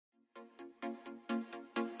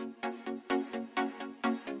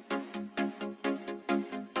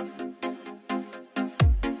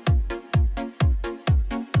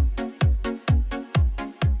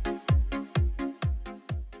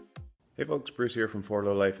Hey folks, Bruce here from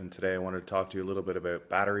 4LowLife, and today I wanted to talk to you a little bit about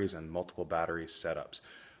batteries and multiple battery setups.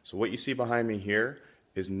 So what you see behind me here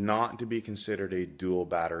is not to be considered a dual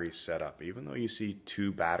battery setup. Even though you see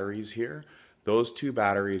two batteries here, those two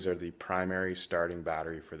batteries are the primary starting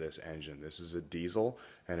battery for this engine. This is a diesel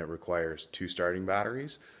and it requires two starting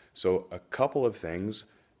batteries. So a couple of things,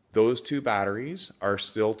 those two batteries are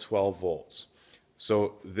still 12 volts.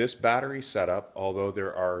 So this battery setup, although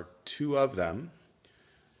there are two of them,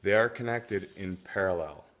 they are connected in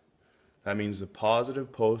parallel. That means the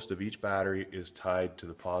positive post of each battery is tied to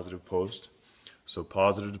the positive post. So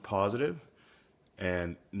positive to positive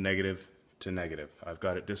and negative to negative. I've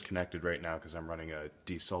got it disconnected right now because I'm running a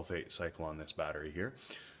desulfate cycle on this battery here.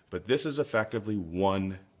 But this is effectively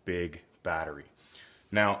one big battery.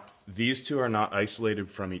 Now, these two are not isolated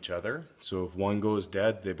from each other. So if one goes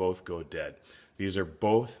dead, they both go dead. These are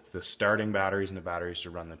both the starting batteries and the batteries to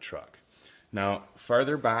run the truck. Now,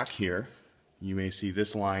 farther back here, you may see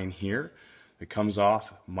this line here that comes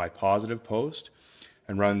off my positive post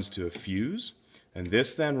and runs to a fuse. And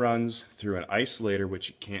this then runs through an isolator, which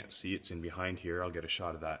you can't see, it's in behind here. I'll get a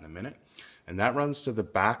shot of that in a minute. And that runs to the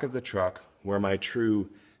back of the truck where my true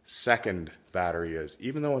second battery is.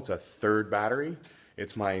 Even though it's a third battery,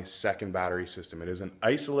 it's my second battery system. It is an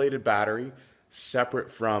isolated battery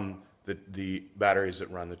separate from the batteries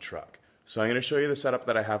that run the truck. So I'm going to show you the setup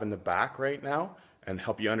that I have in the back right now and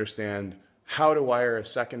help you understand how to wire a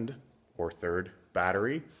second or third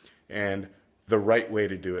battery and the right way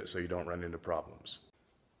to do it so you don't run into problems.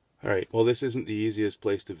 Alright, well this isn't the easiest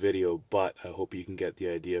place to video, but I hope you can get the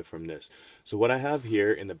idea from this. So what I have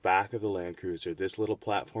here in the back of the Land Cruiser, this little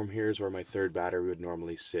platform here is where my third battery would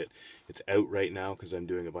normally sit. It's out right now because I'm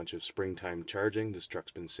doing a bunch of springtime charging. This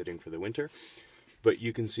truck's been sitting for the winter. But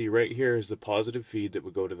you can see right here is the positive feed that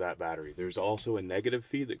would go to that battery. There's also a negative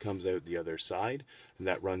feed that comes out the other side, and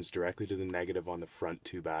that runs directly to the negative on the front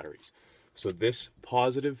two batteries. So this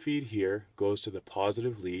positive feed here goes to the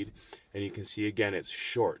positive lead, and you can see again it's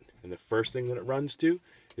short. And the first thing that it runs to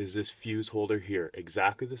is this fuse holder here,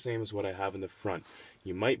 exactly the same as what I have in the front.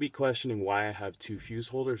 You might be questioning why I have two fuse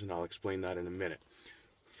holders, and I'll explain that in a minute.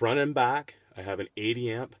 Front and back, I have an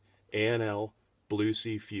 80 amp A&L Blue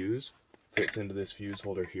Sea fuse. Fits into this fuse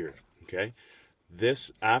holder here, okay?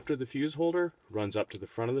 This, after the fuse holder, runs up to the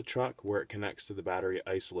front of the truck where it connects to the battery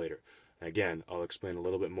isolator. Again, I'll explain a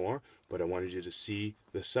little bit more, but I wanted you to see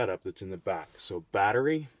the setup that's in the back. So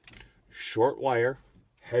battery, short wire,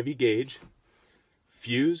 heavy gauge,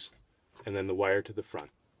 fuse, and then the wire to the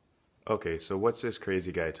front. Okay, so what's this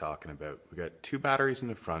crazy guy talking about? We got two batteries in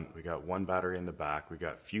the front, we got one battery in the back, we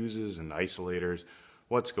got fuses and isolators.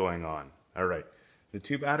 What's going on? All right. The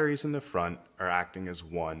two batteries in the front are acting as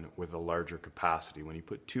one with a larger capacity. When you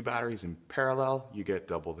put two batteries in parallel, you get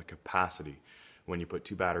double the capacity. When you put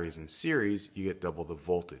two batteries in series, you get double the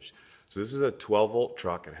voltage. So this is a 12 volt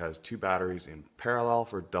truck. It has two batteries in parallel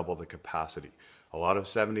for double the capacity. A lot of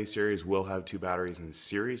 70 series will have two batteries in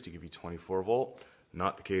series to give you 24 volt.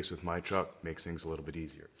 Not the case with my truck, makes things a little bit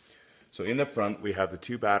easier. So in the front, we have the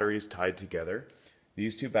two batteries tied together.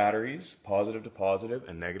 These two batteries, positive to positive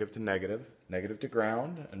and negative to negative, negative to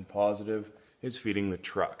ground, and positive is feeding the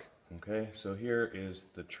truck. Okay, so here is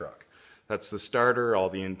the truck. That's the starter, all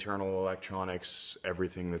the internal electronics,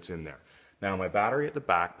 everything that's in there. Now my battery at the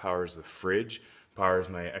back powers the fridge, powers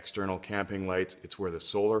my external camping lights. It's where the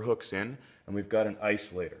solar hooks in, and we've got an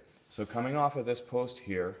isolator. So coming off of this post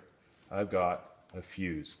here, I've got a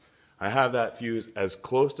fuse. I have that fuse as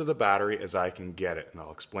close to the battery as I can get it, and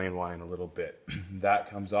I'll explain why in a little bit. That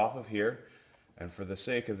comes off of here, and for the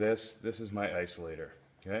sake of this, this is my isolator,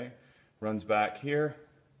 okay? Runs back here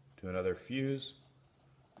to another fuse,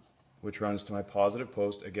 which runs to my positive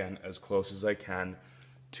post, again, as close as I can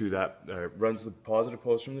to that, runs the positive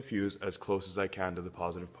post from the fuse as close as I can to the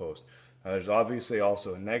positive post. Now there's obviously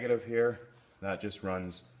also a negative here, that just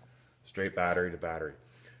runs straight battery to battery.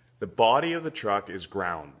 The body of the truck is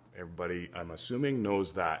ground. Everybody, I'm assuming,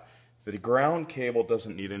 knows that. The ground cable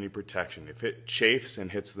doesn't need any protection. If it chafes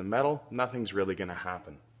and hits the metal, nothing's really going to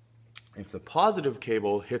happen. If the positive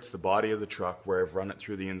cable hits the body of the truck, where I've run it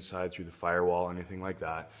through the inside, through the firewall, anything like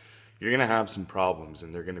that, you're going to have some problems,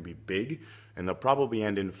 and they're going to be big, and they'll probably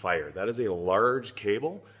end in fire. That is a large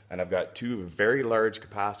cable, and I've got two very large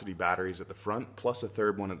capacity batteries at the front, plus a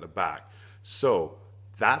third one at the back. So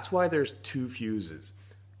that's why there's two fuses.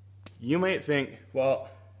 You might think, well,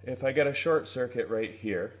 if I get a short circuit right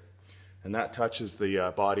here, and that touches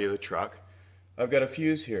the body of the truck, I've got a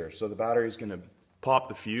fuse here, so the battery's going to pop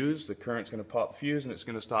the fuse, the current's going to pop the fuse, and it's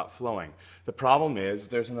going to stop flowing. The problem is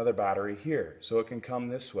there's another battery here, so it can come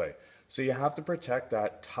this way. So you have to protect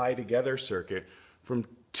that tie-together circuit from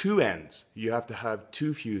two ends. You have to have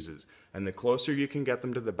two fuses. And the closer you can get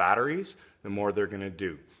them to the batteries, the more they're going to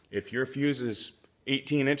do. If your fuse is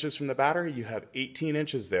 18 inches from the battery, you have 18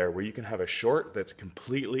 inches there where you can have a short that's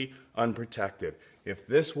completely unprotected. If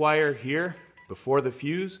this wire here, before the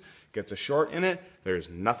fuse, gets a short in it, there's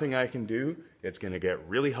nothing I can do. It's going to get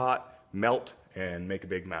really hot, melt, and make a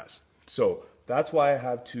big mess. So that's why I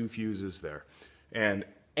have two fuses there. And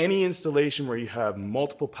any installation where you have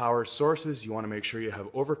multiple power sources, you want to make sure you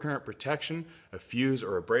have overcurrent protection, a fuse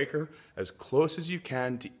or a breaker, as close as you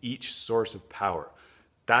can to each source of power.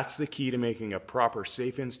 That's the key to making a proper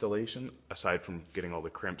safe installation, aside from getting all the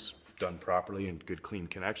crimps done properly and good clean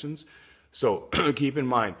connections. So keep in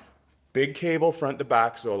mind, big cable front to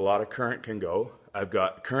back so a lot of current can go. I've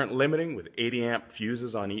got current limiting with 80 amp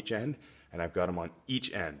fuses on each end, and I've got them on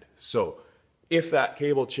each end. So if that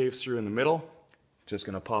cable chafes through in the middle, just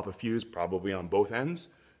gonna pop a fuse probably on both ends,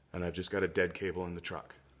 and I've just got a dead cable in the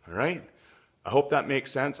truck. All right? I hope that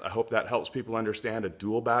makes sense. I hope that helps people understand a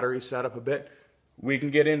dual battery setup a bit. We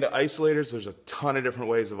can get into isolators. There's a ton of different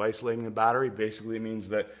ways of isolating the battery. Basically it means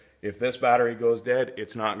that if this battery goes dead,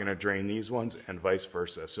 it's not gonna drain these ones, and vice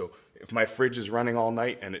versa. So if my fridge is running all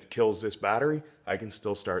night and it kills this battery, I can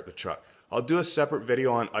still start the truck. I'll do a separate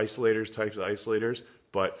video on isolators, types of isolators,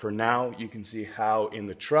 but for now you can see how in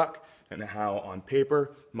the truck and how on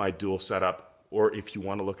paper my dual setup, or if you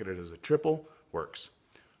want to look at it as a triple, works.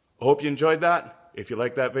 I hope you enjoyed that. If you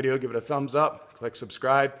like that video, give it a thumbs up, click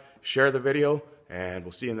subscribe, share the video, and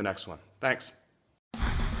we'll see you in the next one. Thanks.